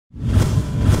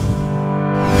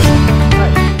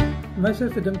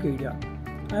Myself Idam Kedia.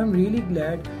 I am really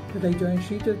glad that I joined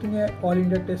Sri Chaitanya All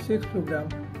India Test 6 program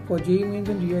for JEE Mains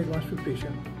and JEE Advanced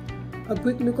preparation. A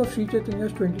quick look of Sri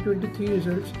Chaitanya's 2023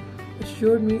 results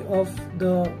assured me of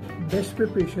the best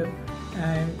preparation,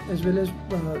 and as well as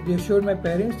they assured my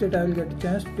parents that I will get a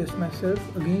chance to test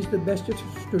myself against the best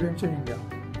students in India.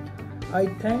 I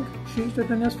thank Sri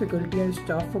Chaitanya's faculty and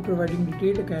staff for providing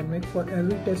detailed academic for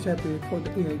every test I paid for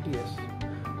the AITS.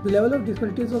 The level of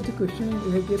difficulties of the question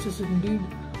in AITS is indeed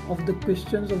of the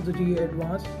questions of the JEE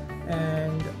Advanced,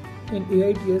 and in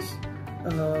AITS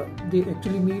they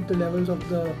actually meet the levels of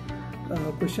the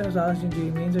questions asked in JEE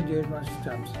Mains and JEE Advanced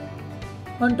exams.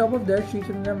 On top of that, Sri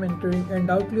Chaitanya mentoring and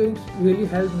doubt clearing really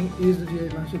helped me ace the JEE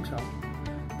Advanced exam.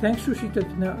 Thanks to Sri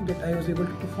Chaitanya that I was able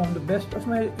to perform the best of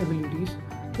my abilities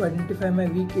to identify my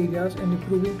weak areas and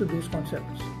improving to those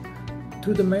concepts.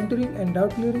 Through the mentoring and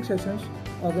doubt clearing sessions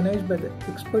organized by the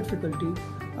expert faculty,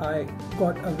 I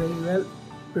got a very well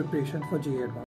preparation for JEE Advanced.